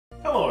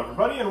Hello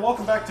everybody, and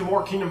welcome back to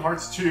more Kingdom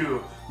Hearts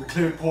 2, the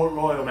cleared Port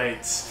Royal,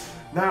 mates.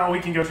 Now we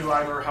can go to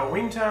either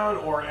Halloween Town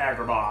or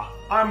Agrabah.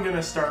 I'm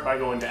gonna start by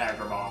going to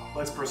Agrabah.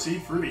 Let's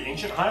proceed through the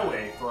Ancient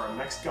Highway for our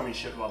next gummy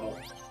ship level.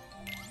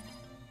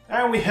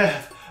 And we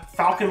have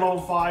Falcon level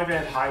 5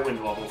 and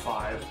Highwind level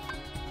 5.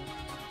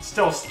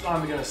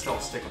 I'm gonna still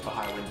stick with the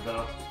Highwind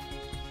though.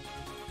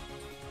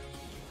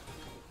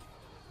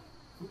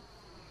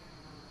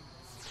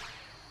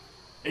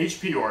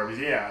 HP orbs,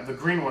 yeah, the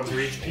green ones are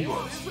HP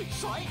orbs.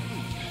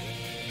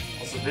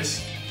 Also,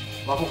 this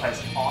level has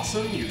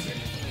awesome music.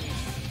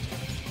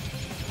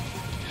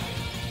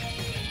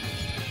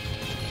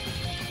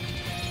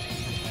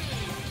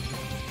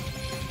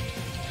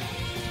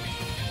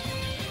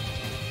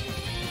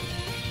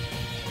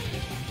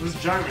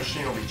 This giant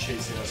machine will be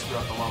chasing us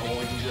throughout the level.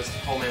 We can just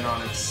home in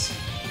on its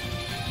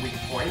weak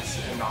points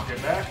and knock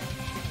it back.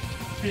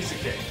 Piece of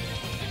cake.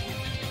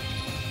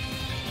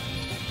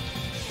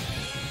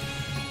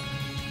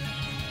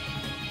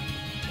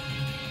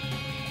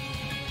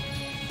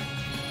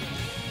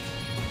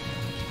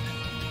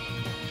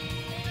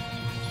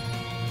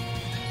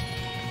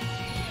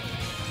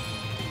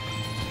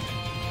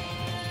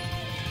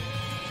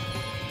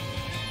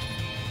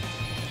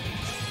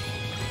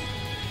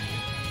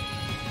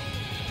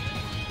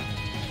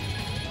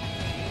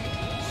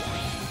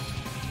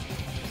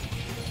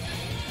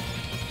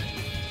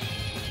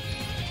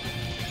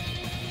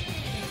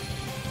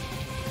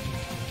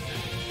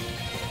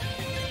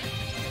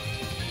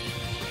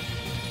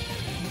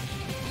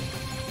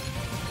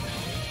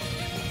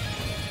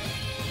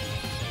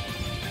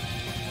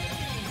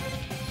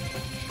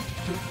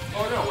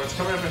 Oh no, what's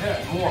coming up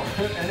ahead? More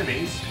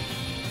enemies.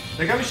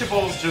 The gummy ship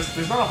balls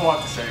there's not a whole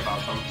lot to say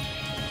about them.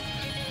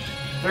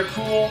 They're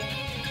cool,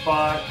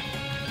 but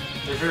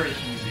they're very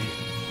easy.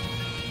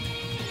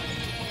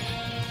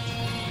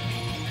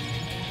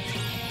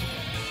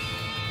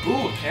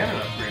 Ooh, a cannon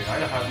upgrade. I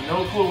have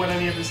no clue what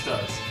any of this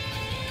does.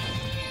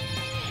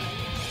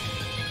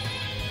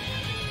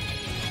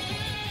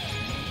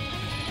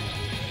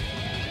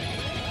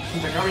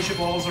 The gummy ship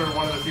balls are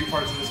one of the few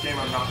parts of this game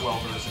I'm not well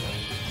versed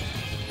in.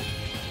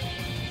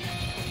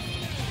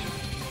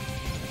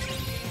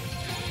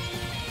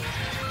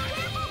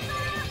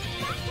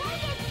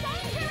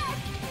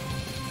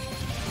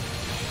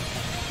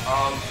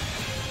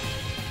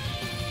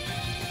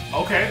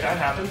 Okay, that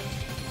happened.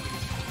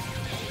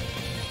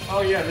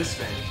 Oh yeah, this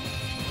thing.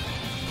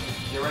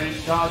 Get ready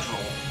to dodge roll.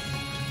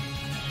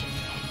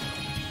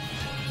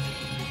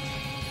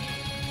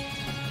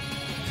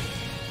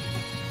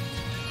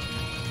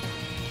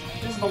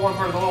 This is the one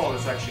part of the level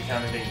that's actually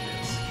kind of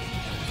dangerous.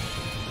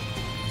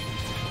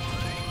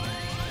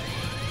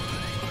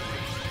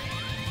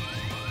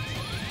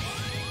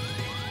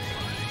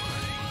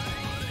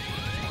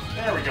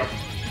 There we go.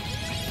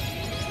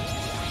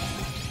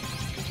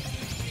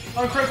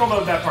 On critical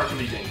mode, that part can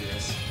be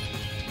dangerous.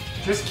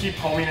 Just keep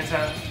homing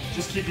attack.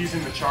 Just keep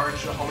using the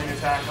charge, the homing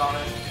attack on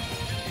it,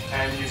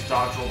 and use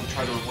dodge roll to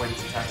try to avoid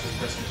its attacks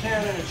as best you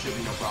can, and it should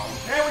be no problem.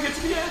 And we get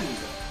to the end.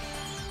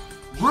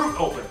 Route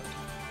open.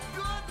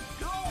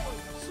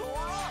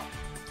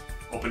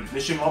 Open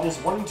mission levels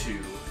 1 and 2.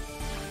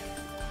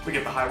 We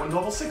get the Highwind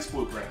level 6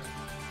 blueprint.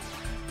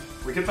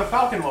 We get the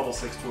Falcon level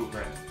 6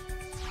 blueprint.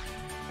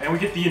 And we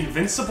get the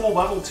Invincible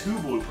level 2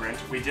 blueprint.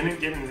 We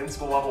didn't get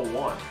Invincible level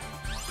 1.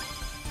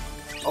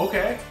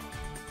 Okay.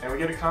 And we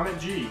get a Comet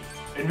G.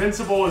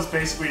 Invincible is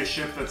basically a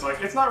ship that's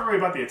like, it's not really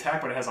about the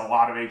attack, but it has a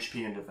lot of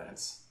HP and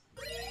defense.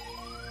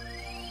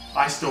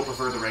 I still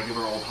prefer the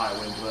regular old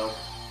Highwind, though.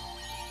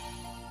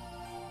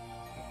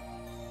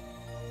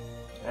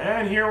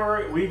 And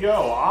here we go,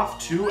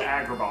 off to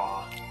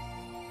Agrabah,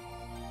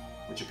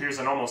 which appears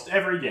in almost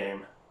every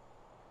game.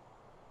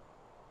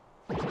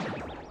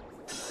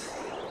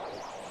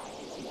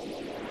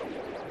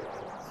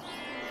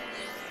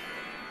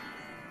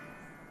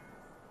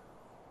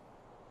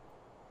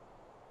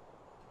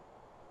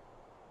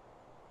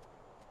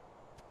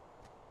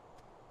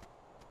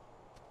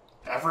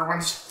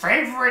 Everyone's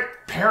favorite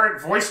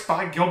parrot voiced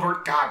by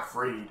Gilbert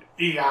Gottfried,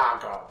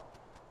 Iago.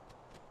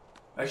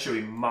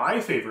 Actually, my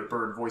favorite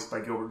bird voiced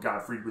by Gilbert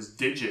Gottfried was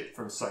Digit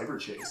from Cyber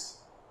Chase.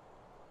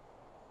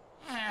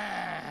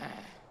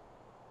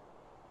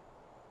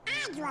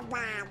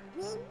 Agrabah,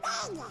 we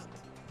made it!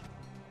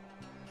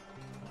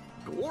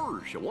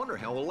 Gorge, I wonder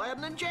how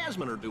Aladdin and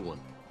Jasmine are doing.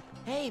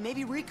 Hey,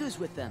 maybe Riku's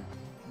with them.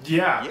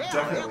 Yeah,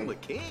 Definitely. definitely. The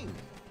king.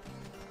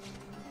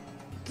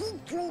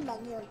 Keep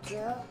dreaming, you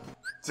two.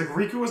 It's like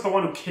Riku was the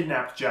one who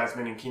kidnapped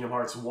Jasmine in Kingdom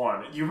Hearts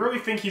 1. You really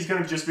think he's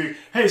gonna just be,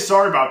 hey,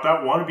 sorry about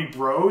that, wanna be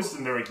bros?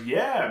 And they're like,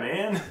 yeah,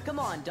 man. Come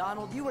on,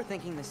 Donald, you were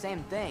thinking the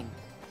same thing.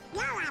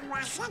 No, I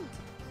wasn't.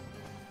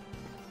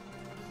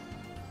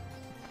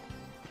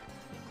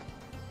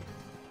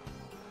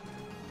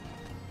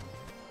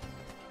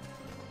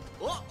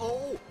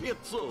 Uh-oh,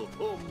 it's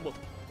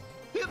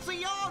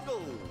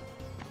Iago!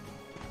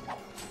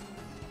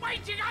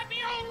 Wait, you got me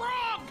all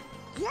wrong!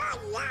 You're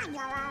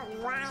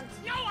right.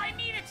 No, I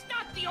mean it's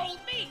not the old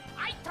me.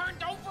 I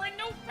turned over a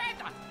new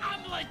feather.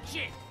 I'm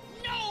legit.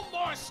 No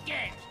more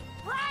scams.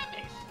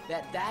 Promise.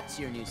 Bet that's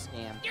your new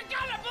scam. You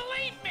gotta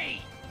believe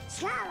me!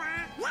 So,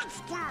 let's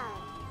go.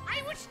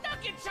 I was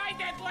stuck inside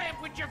that lamp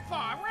with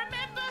Jafar,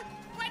 remember?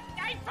 But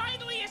I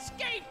finally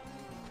escaped.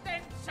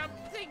 Then some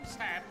things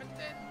happened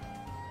and...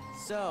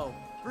 So,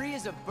 free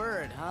as a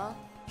bird, huh?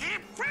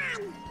 Have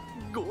fun.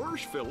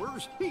 Gosh,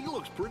 fellers, he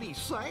looks pretty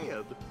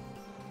sad.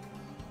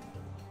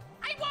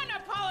 I want to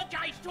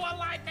apologize to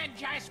Aladdin and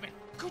Jasmine.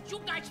 Could you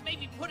guys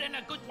maybe put in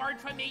a good word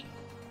for me?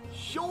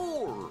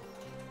 Sure.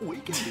 We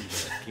can do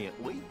that,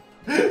 can't we?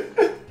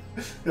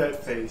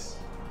 That face.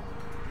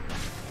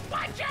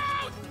 Watch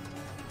out!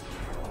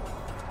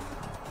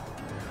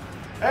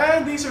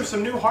 And these are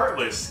some new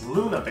Heartless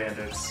Luna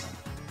Bandits.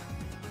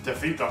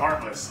 Defeat the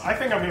Heartless. I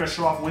think I'm gonna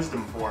show off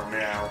Wisdom form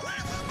now.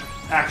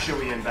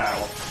 Actually in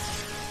battle.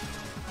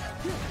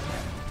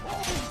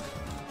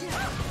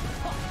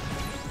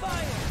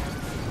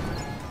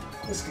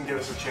 This can give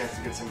us a chance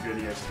to get some good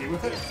EXP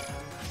with it.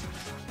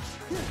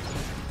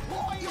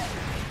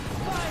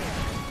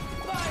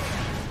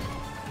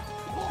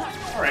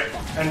 Alright,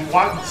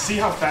 and see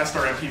how fast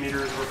our MP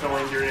meters were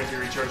filling during MP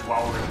recharge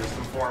while we're in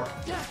Wisdom form?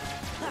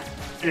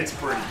 It's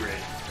pretty great.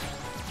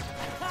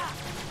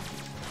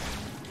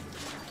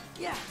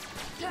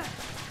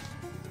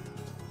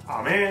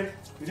 Aw man,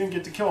 we didn't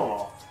get to kill them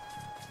all.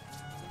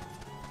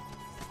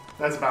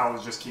 That's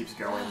battle just keeps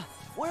going.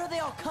 Where are they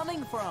all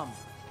coming from?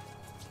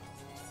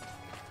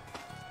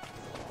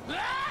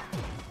 Ah!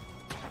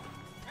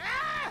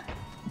 Ah!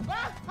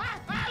 Ah! Ah!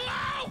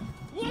 Hello!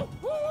 Woo!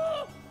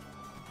 Woo!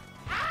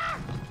 Ah!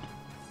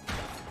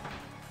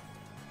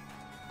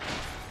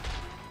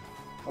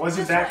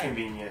 Wasn't that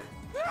convenient?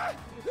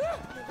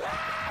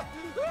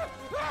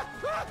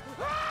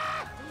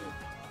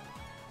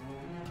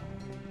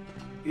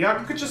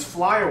 Iago could just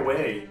fly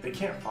away. They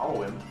can't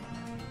follow him.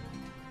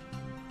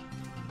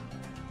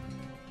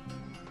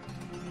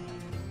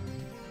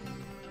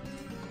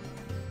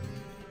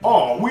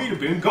 Oh, we'd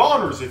have been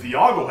goners if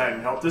Iago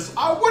hadn't helped us.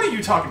 What are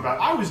you talking about?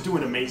 I was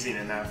doing amazing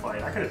in that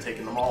fight. I could have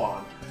taken them all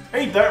on.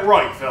 Ain't that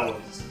right,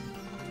 fellas?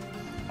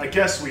 I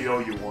guess we owe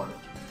you one.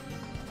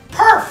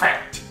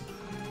 Perfect!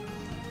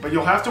 But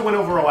you'll have to win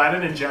over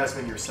Aladdin and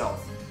Jasmine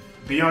yourself.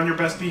 Be on your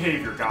best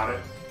behavior, got it?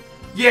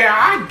 Yeah,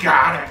 I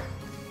got it!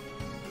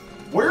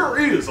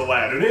 Where is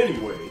Aladdin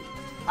anyway?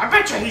 I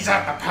bet you he's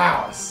at the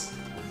palace.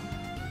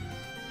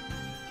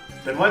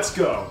 Then let's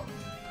go.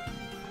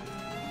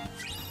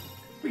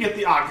 We get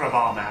the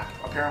Agrabah map.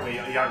 Apparently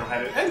Iago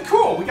had it. And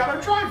cool, we got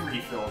our drive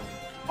refilled.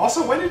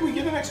 Also, when did we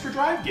get an extra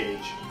drive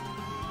gauge?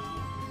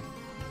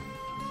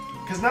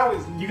 Because now,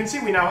 you can see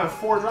we now have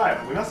 4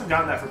 drive. We must have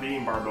gotten that for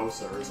beating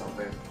Barbossa or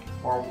something.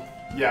 Or,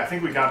 yeah, I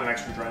think we got an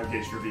extra drive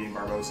gauge for beating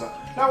Barbossa.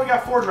 Now we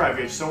got 4 drive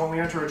gauge, so when we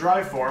enter a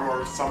drive form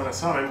or summon a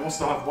summon, we'll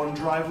still have 1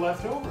 drive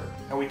left over.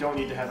 And we don't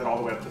need to have it all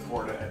the way up to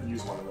 4 to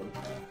use one of them.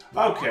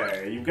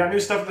 Okay, you've got new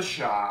stuff at the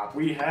shop.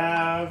 We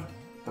have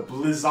the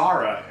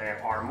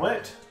Blizzara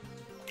armlet.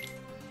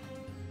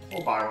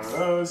 We'll buy one of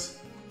those.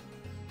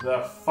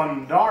 The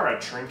Fundara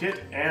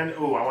trinket, and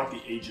oh, I want the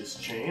Aegis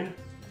chain.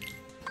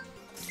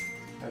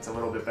 That's a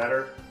little bit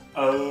better.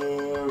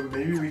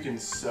 Maybe we can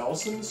sell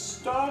some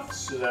stuff,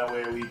 so that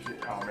way we can...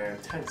 Oh man,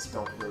 tents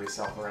don't really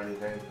sell for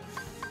anything.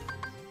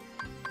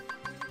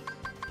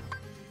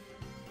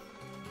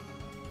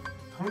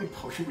 How many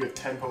potions? We have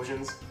 10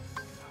 potions.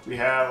 We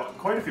have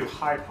quite a few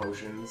high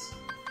potions.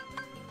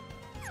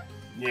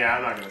 Yeah,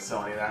 I'm not gonna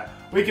sell any of that.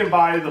 We can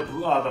buy the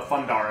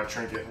Fundara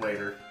trinket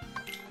later.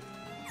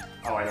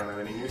 Oh, I don't have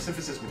any new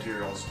synthesis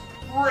materials.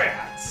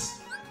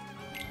 Rats!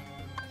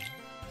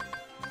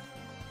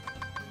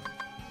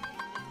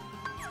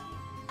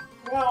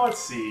 Well, let's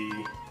see.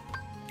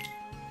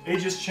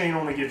 Aegis chain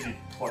only gives you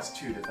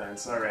 +2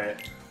 defense,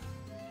 alright.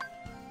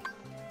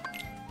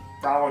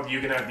 Donald, you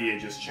can have the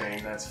Aegis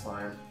chain, that's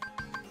fine.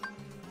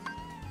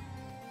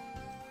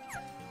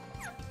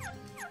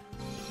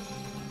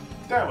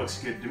 That looks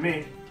good to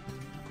me.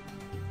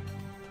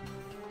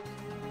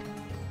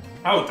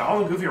 Oh,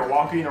 Donald and Goofy are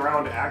walking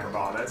around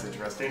Agrabah, that's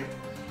interesting.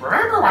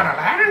 Remember when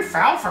Aladdin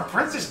fell for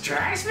Princess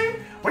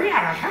Jasmine? We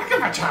had a heck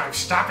of a time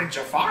stopping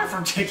Jafar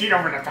from taking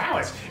over the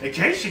palace. In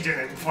case you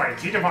didn't play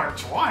Kingdom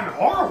Hearts 1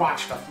 or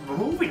watch the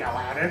movie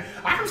Aladdin,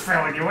 I'm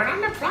filling you in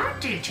on the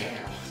plot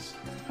details.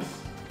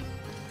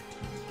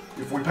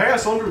 If we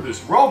pass under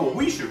this rubble,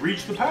 we should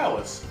reach the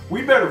palace.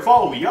 We better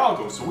follow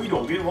Iago so we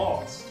don't get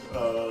lost.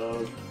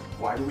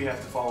 Why do we have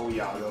to follow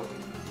Iago?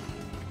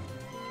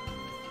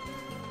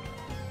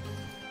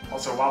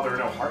 Also, while there are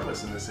no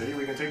Heartless in the city,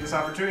 we can take this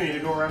opportunity to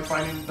go around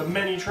finding the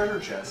many treasure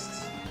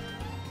chests.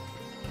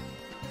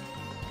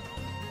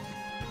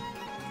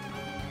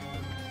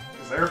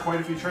 Because there are quite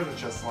a few treasure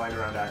chests lying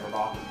around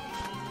Agrabah.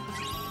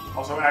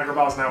 Also,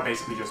 Agrabah is now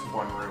basically just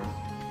one room.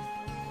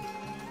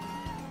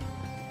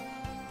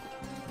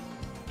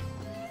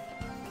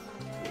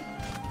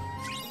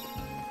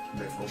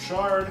 Mithril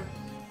Shard.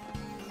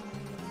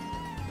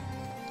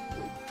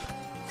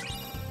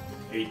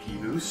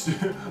 AP boost.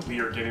 We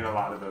are getting a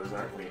lot of those,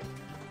 aren't we?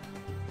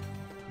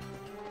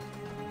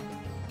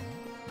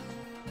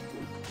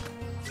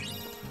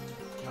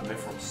 A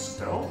Mithril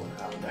Stone.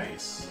 How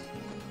nice.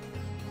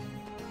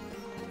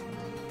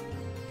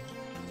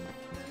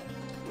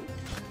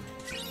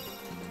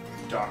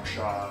 Dark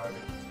Shard.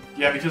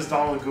 Yeah, because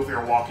Donald and Goofy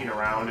are walking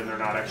around and they're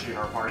not actually in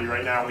our party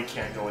right now, we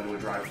can't go into a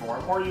drive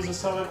form, or use a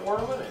summon, or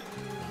a limit.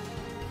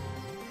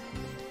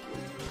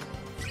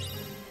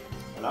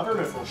 Another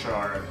Mithril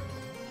Shard.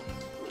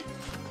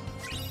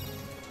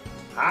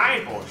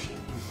 High Potion.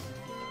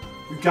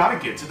 We've got to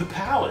get to the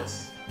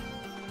palace.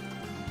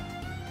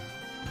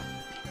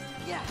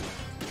 Yeah.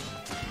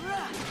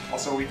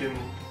 Also, we can...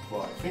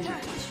 Well, I think we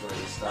can destroy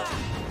this stuff.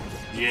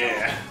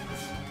 Yeah.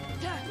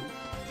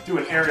 Do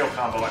an aerial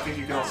combo. I think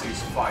you can also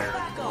use fire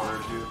in order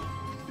to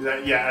do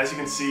that. Yeah, as you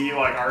can see,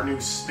 like, our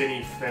new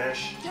spinny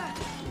finish.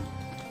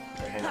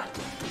 Okay, hang on.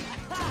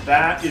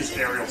 That is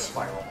aerial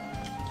spiral.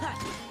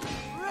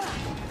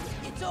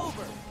 It's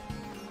over.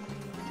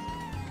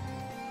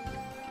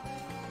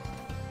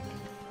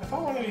 I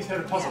thought one of these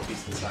had a puzzle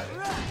piece inside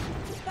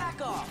it. Back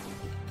off.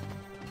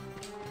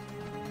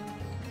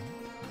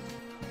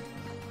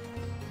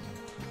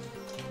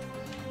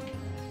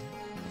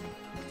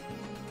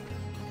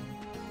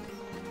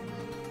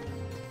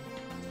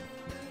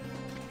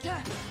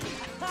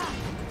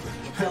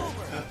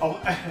 Oh,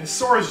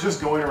 Sora's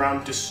just going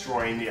around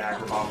destroying the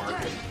Agrabah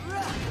market.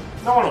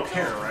 No one will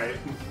care, right?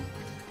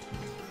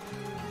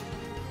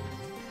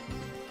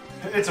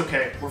 It's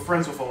okay, we're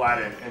friends with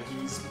Aladdin, and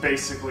he's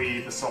basically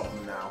the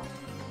Sultan now.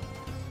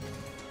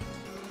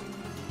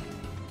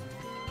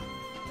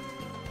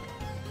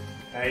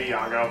 Hey,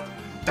 Iago.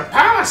 The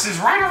palace is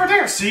right over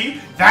there,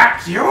 see?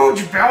 That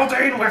huge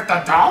building with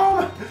the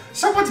dome?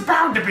 Someone's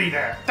bound to be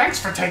there. Thanks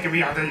for taking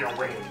me under your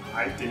wing.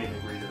 I didn't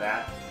agree to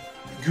that.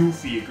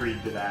 Goofy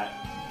agreed to that.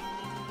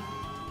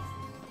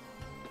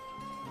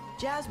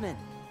 Jasmine.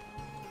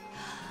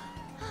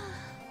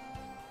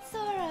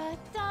 Sora,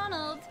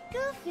 Donald,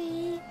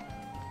 Goofy.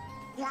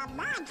 Your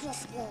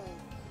Majesty.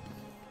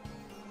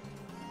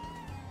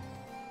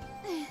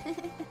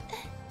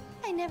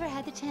 I never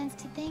had the chance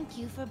to thank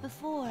you for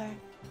before.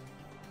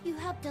 You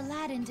helped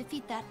Aladdin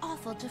defeat that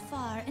awful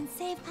Jafar and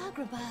save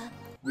Agrabah.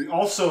 We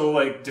also,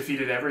 like,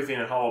 defeated everything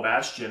in Hollow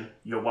Bastion.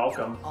 You're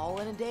welcome.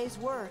 All in a day's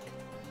work.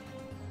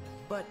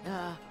 But,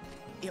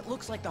 it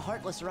looks like the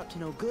Heartless are up to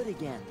no good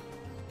again.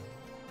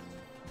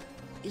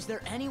 Is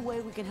there any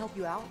way we can help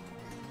you out?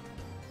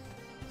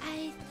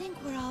 I think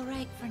we're all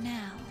right for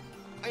now.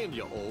 And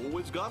you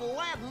always got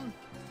Aladdin.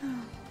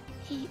 Oh,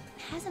 he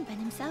hasn't been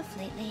himself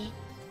lately.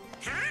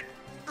 Huh?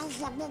 Is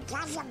it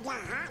because of the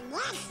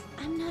hotness?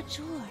 I'm not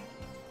sure.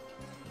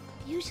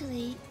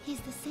 Usually, he's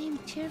the same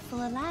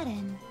cheerful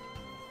Aladdin.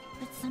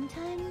 But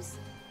sometimes,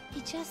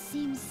 he just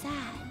seems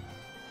sad.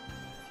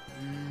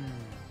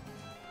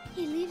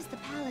 He leaves the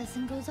palace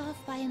and goes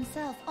off by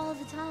himself all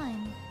the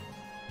time.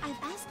 I've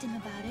asked him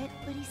about it,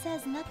 but he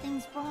says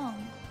nothing's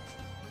wrong.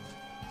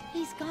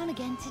 He's gone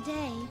again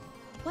today.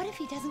 What if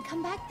he doesn't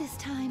come back this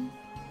time?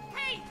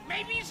 Hey,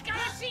 maybe he's got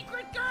a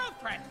secret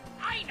girlfriend.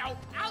 I know.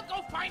 I'll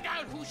go find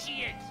out who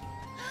she is.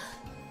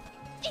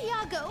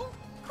 Iago!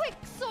 Quick,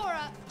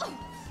 Sora! Oh,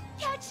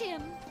 catch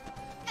him!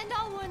 And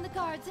I'll warn the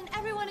guards and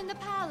everyone in the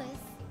palace.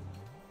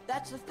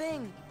 That's the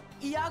thing.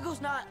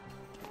 Iago's not...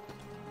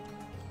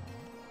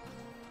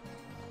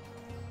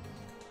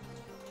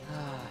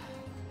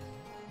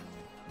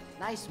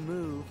 Nice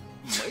move.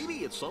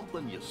 Maybe it's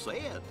something you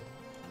said.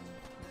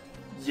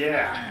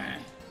 Yeah.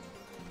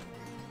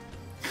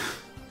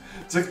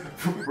 It's like,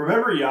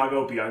 remember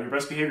Iago, be on your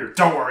best behavior.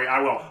 Don't worry, I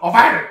will.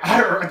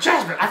 Aladdin!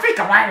 Jasmine, I think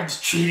Aladdin's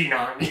cheating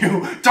on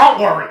you. Don't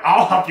worry,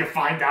 I'll help you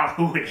find out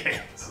who it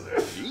is.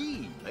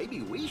 Gee,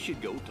 maybe we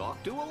should go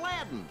talk to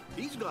Aladdin.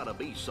 He's gotta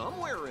be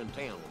somewhere in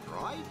town,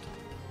 right?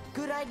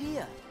 Good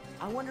idea.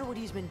 I wonder what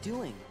he's been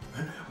doing.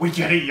 We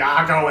get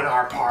Iago in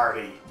our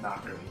party.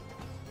 Not really.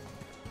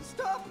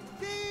 Stop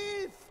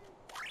thief!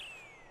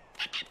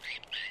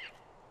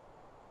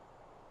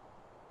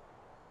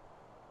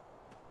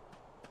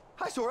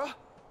 Hi, Sora.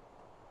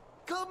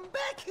 Come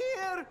back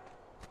here!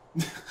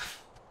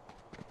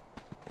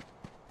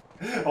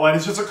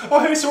 Aladdin's just like, oh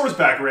hey, Sora's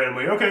back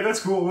randomly. Okay, that's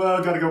cool.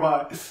 Gotta go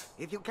by.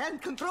 If you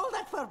can't control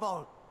that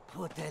furball,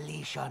 put a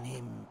leash on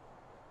him.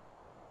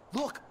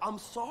 Look, I'm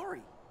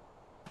sorry.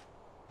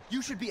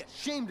 You should be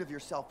ashamed of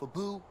yourself,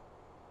 Abu.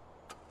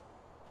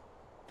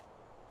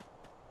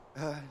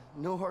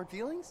 No hard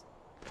feelings?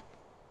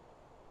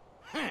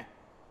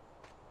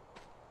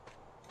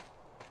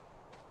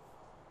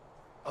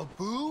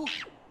 Abu?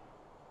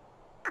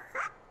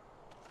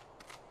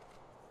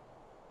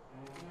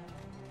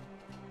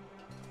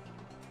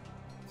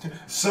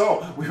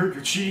 So, we heard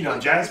you're cheating on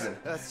Jasmine.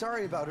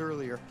 Sorry about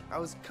earlier. I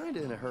was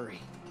kinda in a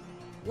hurry.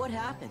 What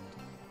happened?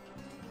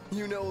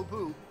 You know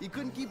Abu, he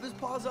couldn't keep his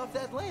paws off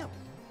that lamp.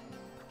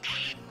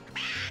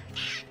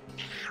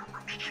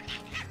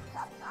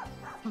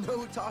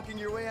 No talking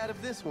your way out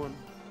of this one.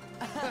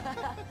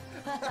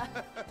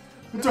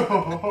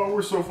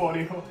 We're so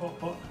funny.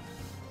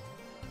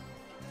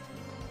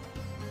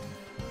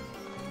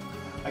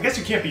 I guess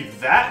you can't be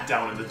that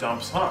down in the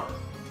dumps, huh?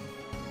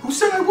 Who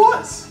said I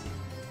was?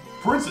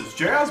 Princess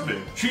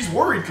Jasmine. She's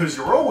worried because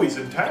you're always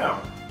in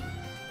town.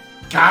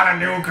 Got a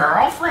new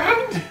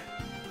girlfriend?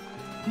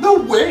 No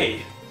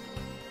way!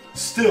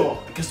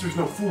 Still, I guess there's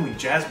no fooling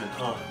Jasmine,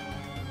 huh?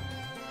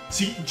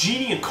 See,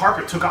 Genie and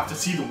Carpet took off to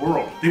see the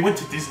world. They went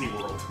to Disney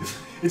World.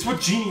 It's what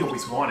Genie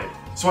always wanted.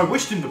 So I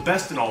wished him the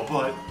best and all,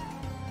 but...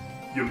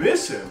 You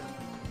miss him?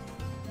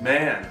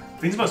 Man,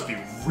 things must be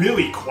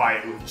really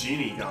quiet with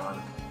Genie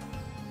gone.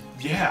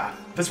 Yeah,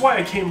 that's why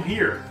I came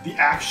here. The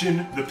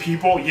action, the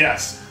people,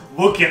 yes.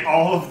 Look at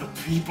all of the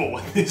people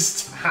in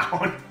this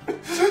town.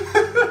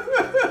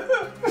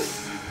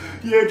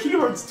 Yeah, Kingdom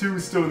Hearts 2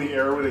 is still in the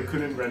era where they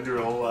couldn't render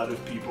a whole lot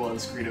of people on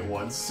screen at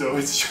once, so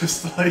it's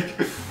just like,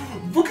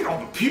 look at all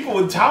the people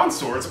in town,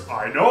 Swords.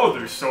 I know,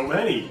 there's so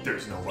many.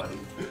 There's nobody.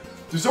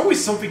 There's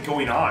always something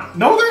going on.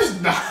 No,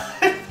 there's not.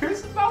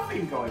 There's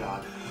nothing going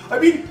on. I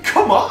mean,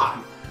 come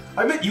on.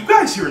 I met you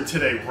guys here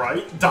today,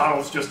 right?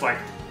 Donald's just like,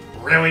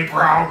 really,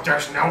 bro?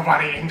 There's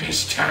nobody in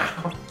this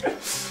town.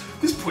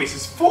 This place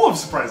is full of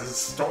surprises.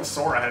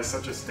 Sora has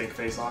such a stink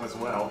face on as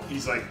well.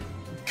 He's like,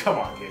 come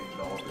on, game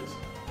developers.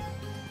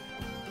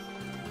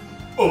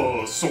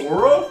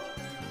 Sora?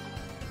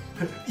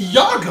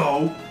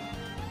 Iago?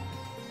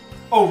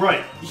 Oh,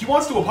 right. He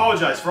wants to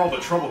apologize for all the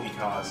trouble he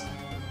caused.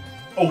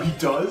 Oh, he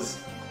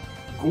does?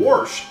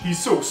 Gorsh,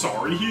 he's so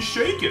sorry he's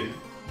shaken.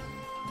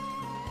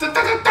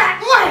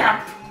 That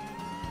lamp!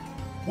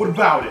 What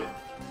about it?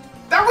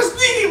 That was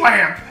the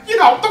lamp! You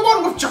know, the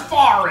one with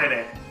Jafar in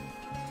it!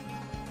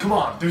 Come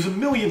on, there's a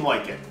million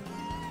like it.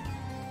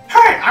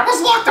 Hey, I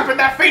was locked up in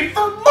that fate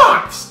for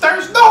months!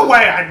 There's no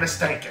way I'd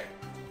mistake it!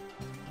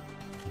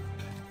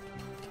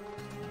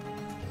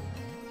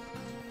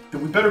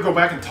 Then we better go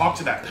back and talk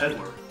to that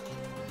peddler.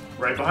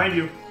 Right behind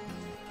you.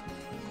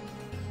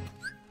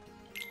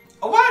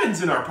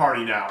 Aladdin's in our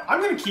party now.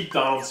 I'm gonna keep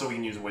Donald so we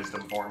can use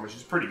Wisdom form, which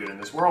is pretty good in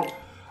this world.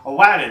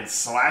 Aladdin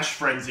slash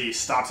Frenzy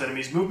stops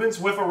enemies' movements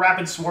with a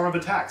rapid swarm of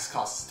attacks.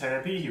 Costs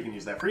 10 MP, you can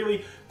use that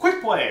freely.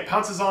 Quick Play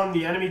pounces on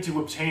the enemy to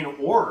obtain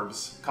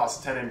orbs.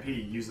 Costs 10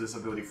 MP, use this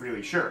ability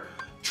freely, sure.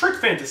 Trick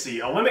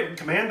Fantasy, a limit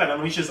command that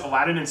unleashes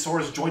Aladdin and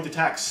Sora's joint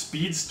attack.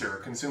 Speedster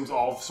consumes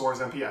all of Sora's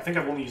MP. I think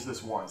I've only used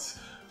this once.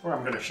 Or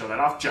I'm going to show that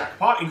off.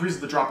 Jackpot increases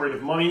the drop rate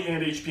of money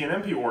and HP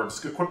and MP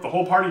orbs. Equip the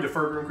whole party to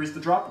further increase the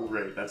drop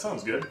rate. That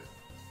sounds good.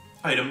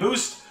 Item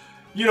Boost.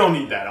 You don't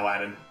need that,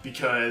 Aladdin,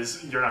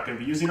 because you're not going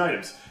to be using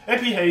items.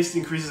 MP Haste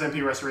increases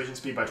MP restoration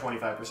speed by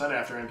 25%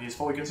 after MP is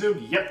fully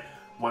consumed. Yep.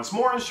 Once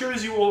more,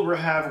 ensures you will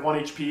have 1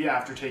 HP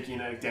after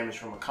taking a damage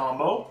from a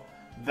combo.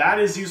 That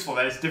is useful.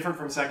 That is different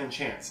from Second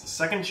Chance.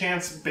 Second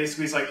Chance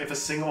basically is like if a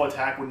single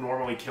attack would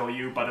normally kill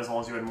you, but as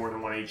long as you had more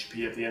than 1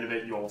 HP at the end of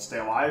it, you'll stay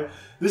alive.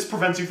 This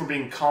prevents you from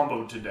being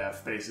comboed to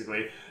death,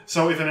 basically.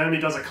 So if an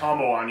enemy does a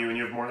combo on you and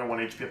you have more than 1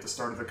 HP at the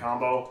start of the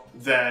combo,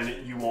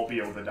 then you won't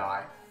be able to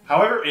die.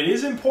 However, it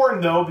is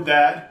important, though,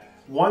 that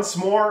once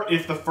more,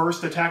 if the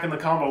first attack in the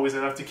combo is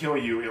enough to kill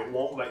you, it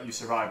won't let you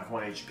survive with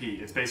 1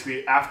 HP. It's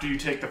basically after you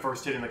take the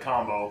first hit in the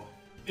combo,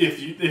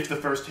 if the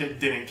first hit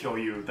didn't kill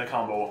you, the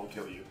combo won't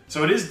kill you.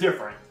 So it is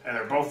different, and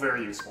they're both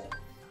very useful.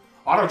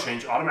 Auto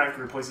Change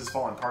automatically replaces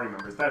fallen party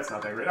members. That's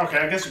not that great. Okay,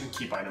 I guess you can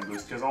keep Item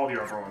Boost, because all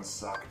the other ones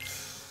suck.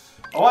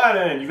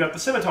 Aladdin, you got the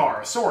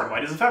Scimitar, a sword,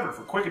 light as a feather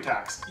for quick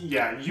attacks.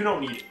 Yeah, you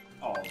don't need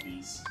all of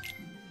these.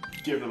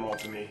 Give them all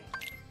to me.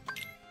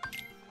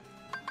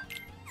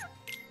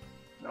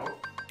 No.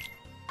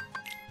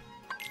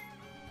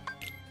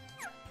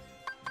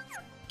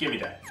 Give me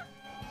that.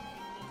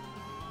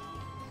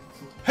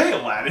 Hey,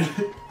 Aladdin!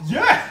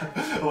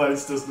 Yeah! Aladdin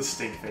does the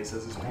stink face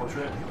as his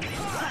portrait.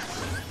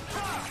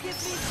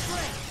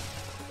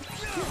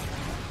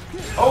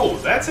 Oh,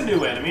 that's a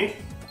new enemy.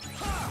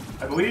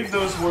 I believe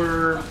those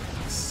were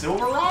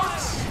silver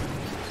rocks?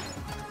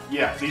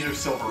 Yeah, these are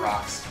silver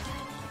rocks.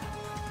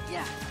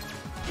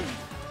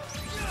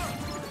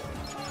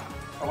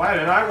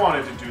 Aladdin, I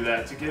wanted to do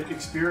that to get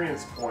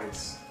experience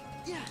points.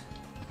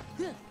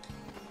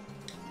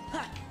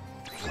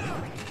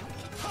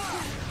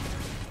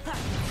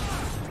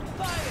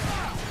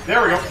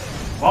 There we go.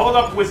 Leveled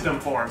up Wisdom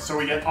form, so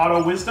we get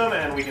auto Wisdom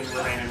and we can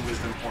remain in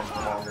Wisdom form for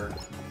longer.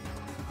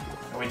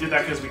 And we did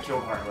that because we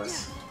killed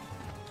Heartless.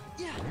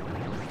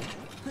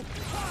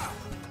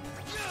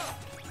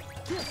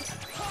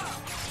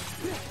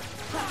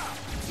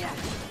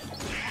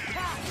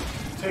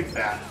 Take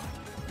that.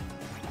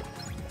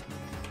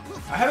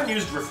 I haven't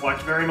used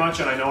Reflect very much,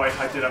 and I know I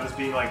hyped it up as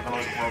being like the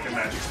most broken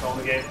magic spell in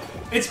the game.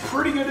 It's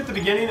pretty good at the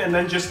beginning, and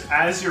then just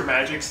as your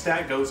magic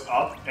stat goes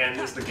up, and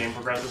as the game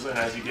progresses, and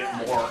as you get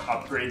more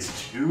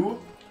upgrades to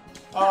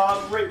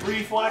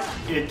Reflect,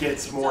 it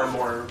gets more and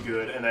more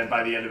good, and then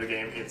by the end of the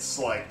game, it's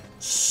like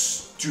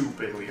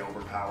stupidly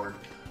overpowered.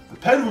 The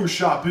peddler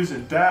shop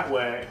isn't that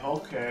way.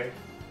 Okay.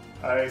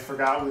 I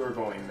forgot we were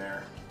going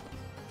there.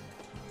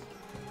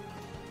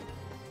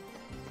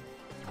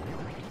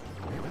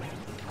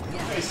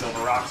 Hey,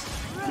 Silver Rocks.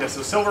 Yeah,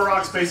 so Silver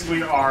Rocks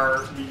basically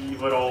are the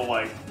little,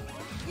 like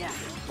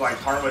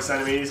heartless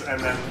enemies, and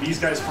then these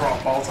guys throw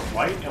out balls of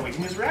light, and we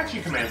can use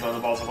reaction commands on the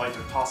balls of light to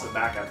toss it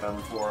back at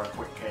them for a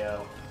quick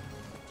KO.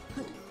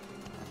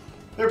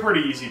 They're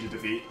pretty easy to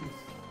defeat.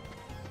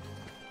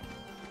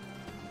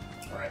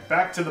 Alright,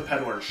 back to the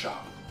peddler's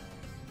shop.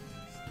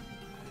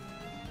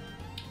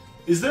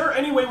 Is there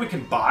any way we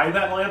can buy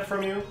that lamp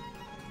from you?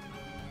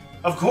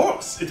 Of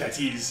course, that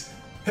is,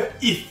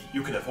 if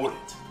you can afford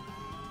it.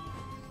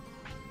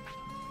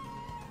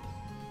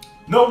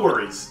 No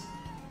worries.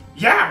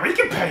 Yeah, we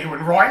can pay you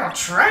in royal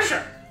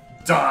treasure.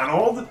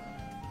 Donald?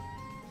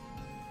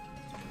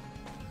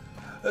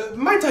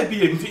 Might I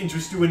be able to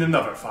interest you in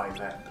another fine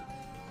lamp?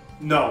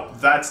 No,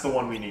 that's the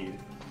one we need.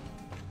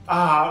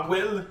 Ah,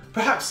 well,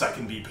 perhaps I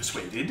can be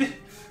persuaded.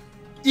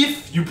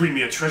 If you bring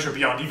me a treasure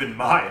beyond even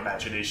my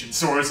imagination.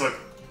 Sora's like,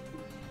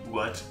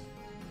 what?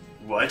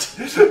 What?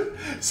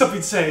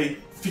 Something say,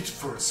 fit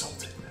for a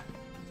sultan.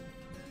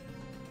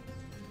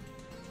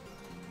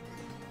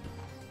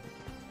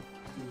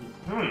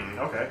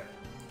 Okay.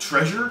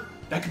 Treasure?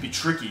 That could be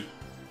tricky.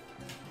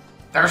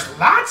 There's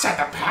lots at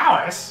the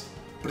palace.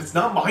 But it's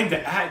not mine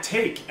to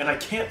take, and I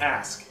can't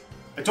ask.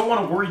 I don't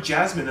want to worry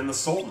Jasmine and the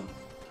Sultan.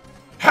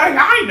 Hey,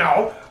 I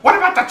know! What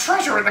about the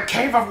treasure in the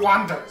Cave of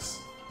Wonders?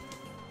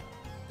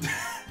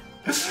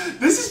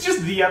 This is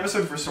just the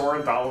episode for Sora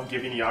and Donald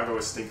giving Iago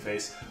a stink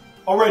face.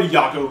 Alrighty,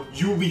 Iago,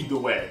 you lead the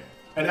way.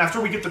 And after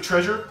we get the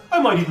treasure,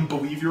 I might even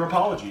believe your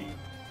apology.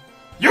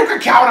 You can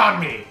count on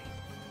me!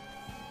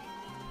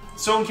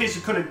 So in case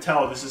you couldn't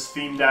tell, this is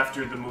themed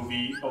after the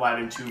movie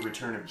Aladdin 2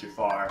 Return of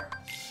Jafar.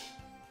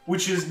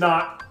 Which is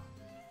not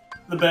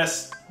the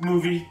best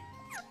movie,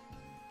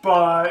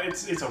 but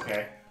it's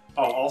okay.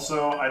 Oh,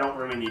 also, I don't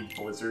really need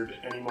Blizzard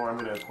anymore. I'm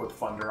gonna put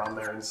Thunder on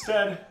there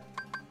instead.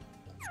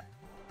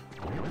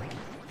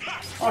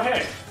 Oh,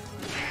 hey.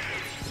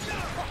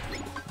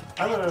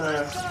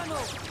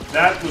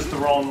 That was the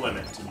wrong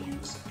limit to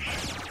use.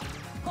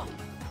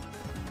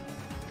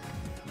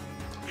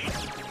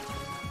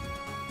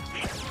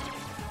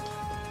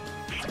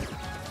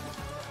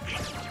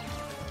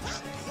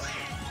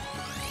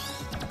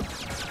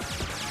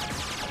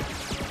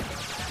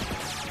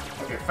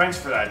 Okay, thanks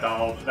for that,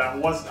 Donald. I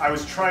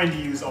was trying to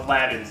use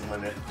Aladdin's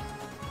limit.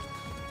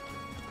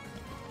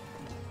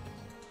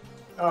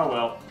 Oh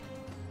well.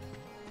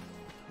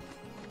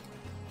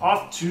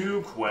 Off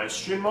to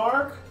question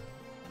mark?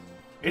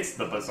 It's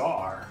the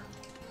bazaar.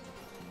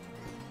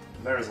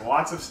 There's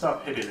lots of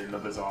stuff hidden in the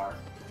bazaar.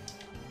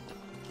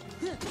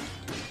 It's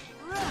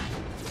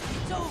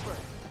over.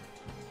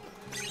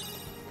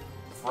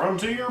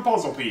 Frontier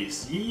puzzle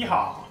piece.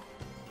 Yeehaw.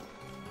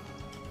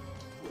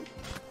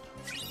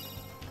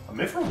 A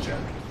mithril gem.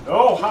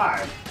 Oh,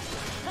 hi.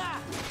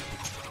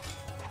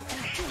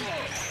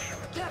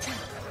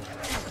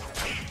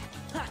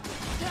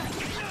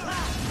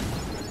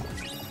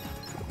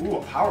 Ooh,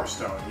 a power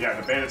stone.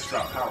 Yeah, the bandits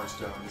drop power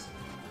stones.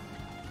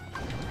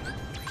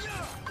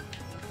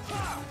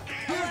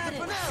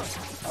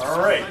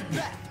 Alright.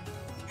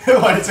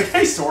 Well, it's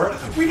okay, Sora.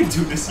 We can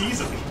do this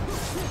easily.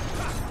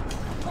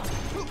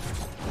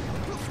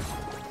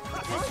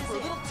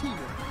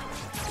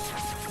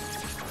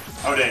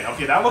 Oh, dang.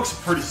 Okay, that looks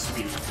pretty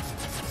sweet.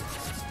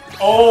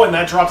 Oh, and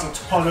that drops a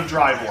ton of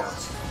drive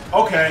orbs.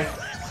 Okay.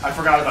 I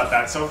forgot about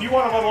that. So if you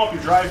want to level up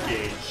your drive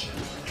gauge,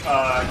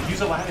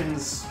 use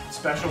Aladdin's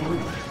special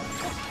move.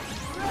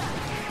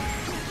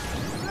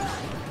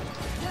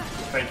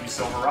 Thank you,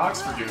 Silver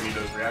Rocks, for giving me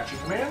those reaction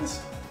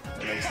commands.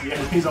 It makes the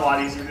enemies a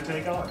lot easier to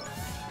take on.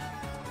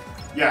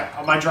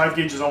 Yeah, my drive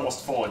gauge is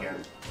almost full again.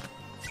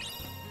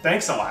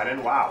 Thanks,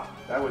 Aladdin. Wow,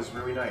 that was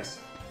really nice.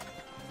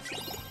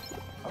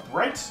 A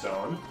bright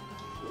stone.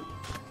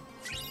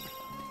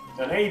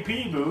 An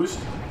AP boost.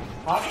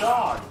 Hot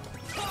dog.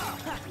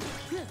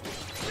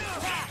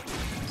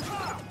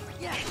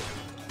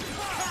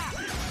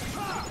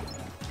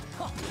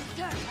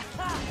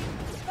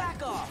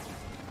 Back off.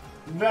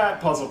 That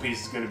puzzle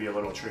piece is going to be a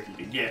little tricky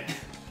to get.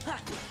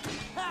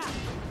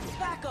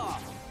 Back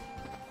off.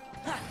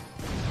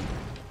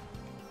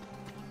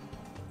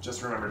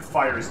 Just remembered,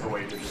 fire is the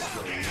way to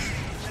destroy these.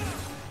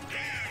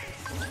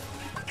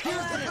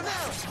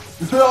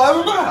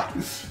 I'm back!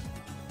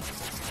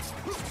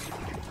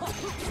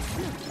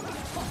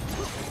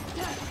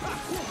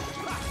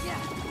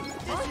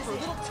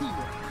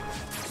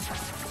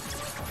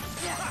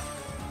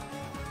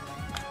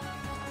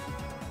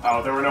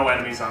 Oh, there were no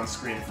enemies on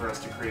screen for us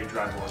to create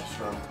drive orbs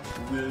from.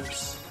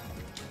 Whoops.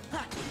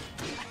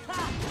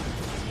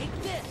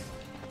 Take this.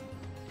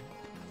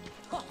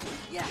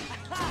 Yeah.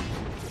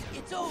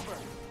 It's over.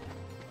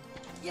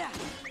 Yeah.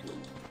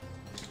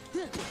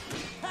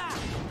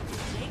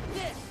 Take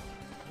this.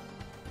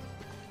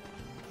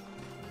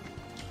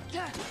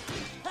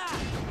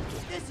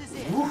 This is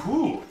it.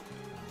 Woohoo!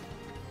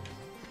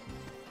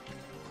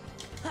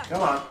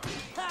 Come on.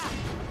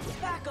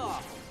 Back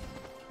off.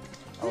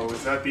 Oh,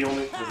 was that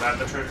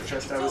the treasure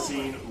chest I was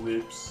seeing?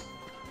 Whoops.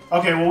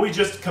 Okay, well, we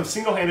just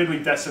single-handedly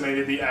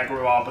decimated the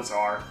Agro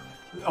Bazaar.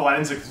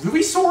 Aladdin's like,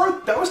 really,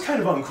 Sora? That was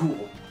kind of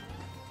uncool.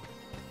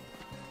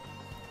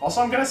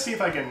 Also, I'm gonna see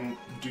if I can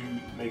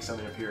make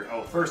something appear.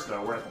 Oh, first,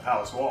 though, we're at the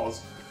palace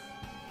walls.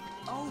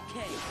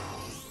 Okay.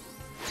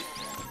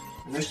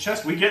 In this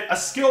chest, we get a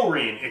skill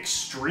ring.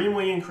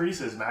 Extremely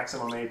increases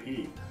maximum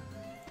AP.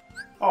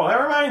 Oh,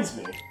 that reminds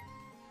me.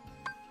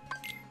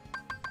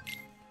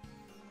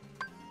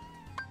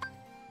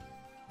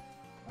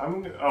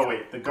 Oh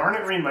wait, the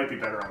Garnet Ring might be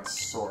better on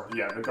Sora.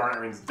 Yeah, the Garnet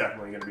Ring's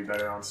definitely gonna be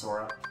better on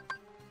Sora.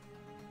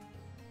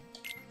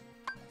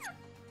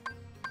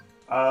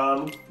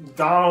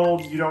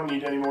 Donald, you don't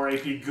need any more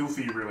AP.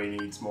 Goofy really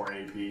needs more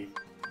AP.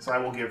 So I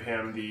will give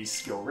him the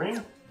Skill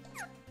Ring.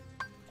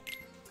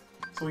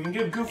 So we can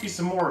give Goofy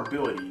some more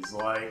abilities,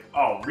 like...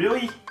 Oh,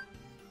 really?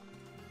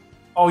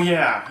 Oh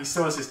yeah, he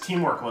still has his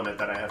teamwork limit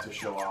that I have to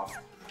show off.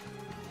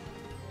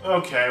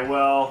 Okay,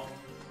 well...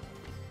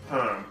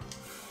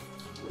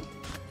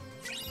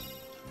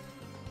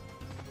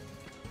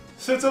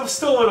 So it's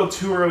still a little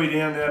too early to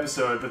end the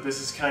episode, but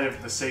this is kind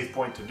of the safe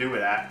point to do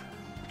it at.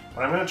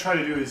 What I'm going to try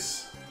to do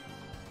is...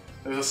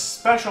 There's a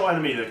special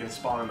enemy that can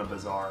spawn in the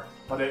bazaar,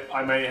 but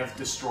I may have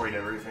destroyed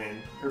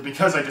everything. Or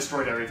because I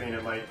destroyed everything,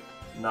 it might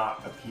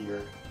not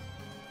appear.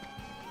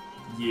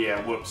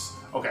 Yeah, whoops.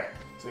 Okay,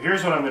 so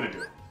here's what I'm going to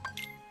do.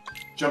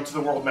 Jump to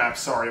the world map,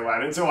 sorry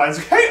Aladdin. So Aladdin's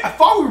like, hey, I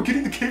thought we were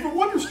getting the Cave of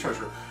Wonders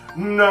treasure.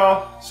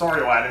 No,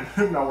 sorry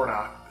Aladdin. No, we're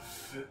not.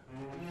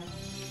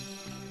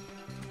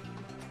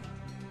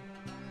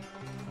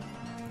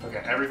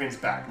 Okay, everything's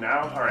back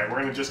now. Alright, we're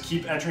gonna just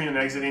keep entering and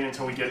exiting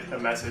until we get a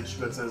message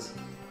that says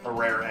a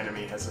rare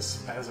enemy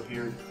has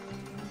appeared.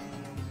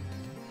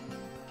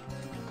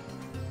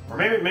 Or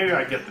maybe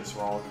I get this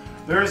wrong.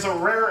 There is a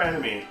rare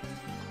enemy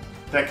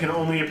that can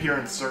only appear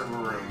in certain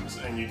rooms,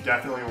 and you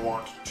definitely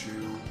want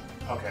to...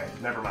 Okay,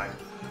 never mind.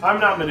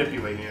 I'm not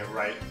manipulating it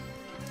right.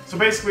 So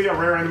basically, a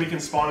rare enemy can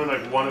spawn in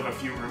like one of a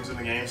few rooms in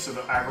the game. So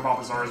the Agrabah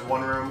Bazaar is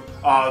one room.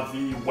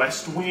 The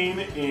West Wing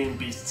in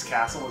Beast's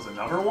Castle is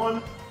another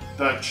one.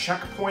 The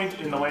checkpoint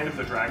in the Land of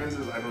the Dragons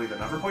is, I believe,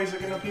 another place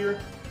it can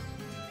appear.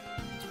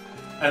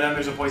 And then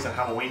there's a place in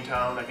Halloween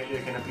Town that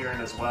it can appear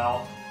in as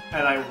well.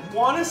 And I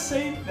want to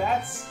say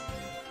that's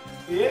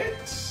it.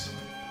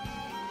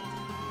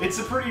 It's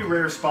a pretty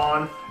rare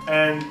spawn,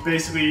 and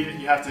basically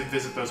you have to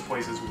visit those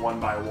places one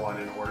by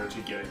one in order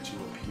to get it to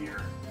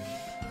appear.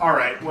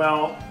 Alright,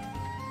 well,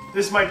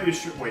 this might be a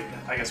wait,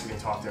 I guess we can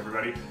talk to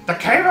everybody. The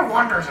Cave of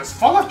Wonders is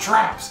full of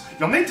traps.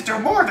 You'll need to do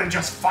more than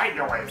just fight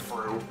your way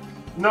through.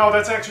 No,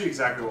 that's actually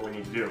exactly what we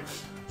need to do.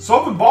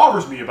 Something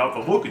bothers me about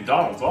the look in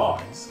Donald's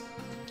eyes.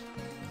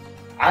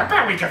 I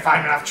bet we can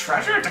find enough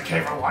treasure at the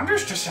Cave of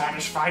Wonders to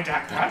satisfy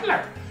that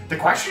peddler. The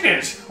question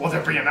is, will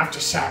there be enough to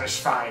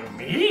satisfy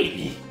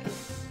me?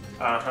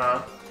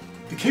 Uh-huh.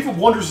 The Cave of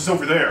Wonders is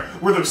over there,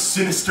 where those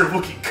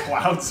sinister-looking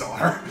clouds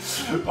are.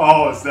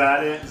 Oh, is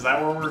that it? Is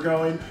that where we're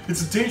going?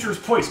 It's a dangerous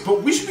place,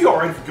 but we should be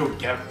alright if we go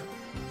together.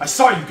 I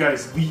saw you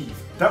guys leave.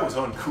 That was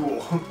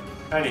uncool.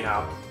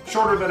 Anyhow,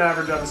 shorter than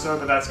average episode,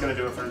 but that's going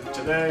to do it for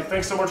today.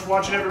 Thanks so much for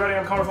watching, everybody.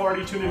 I'm Colorful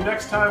Artie. Tune in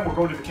next time. We're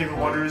going to the Cave of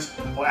Wonders.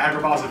 Well,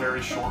 Agrabah's a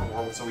very short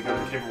world, so we go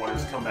to the Cave of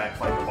Wonders, come back,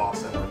 fight the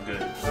boss, and we're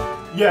good.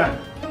 Yeah,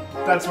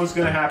 that's what's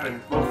going to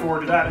happen. Look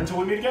forward to that. Until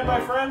we meet again, my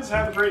friends,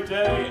 have a great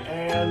day,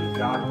 and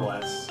God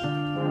bless.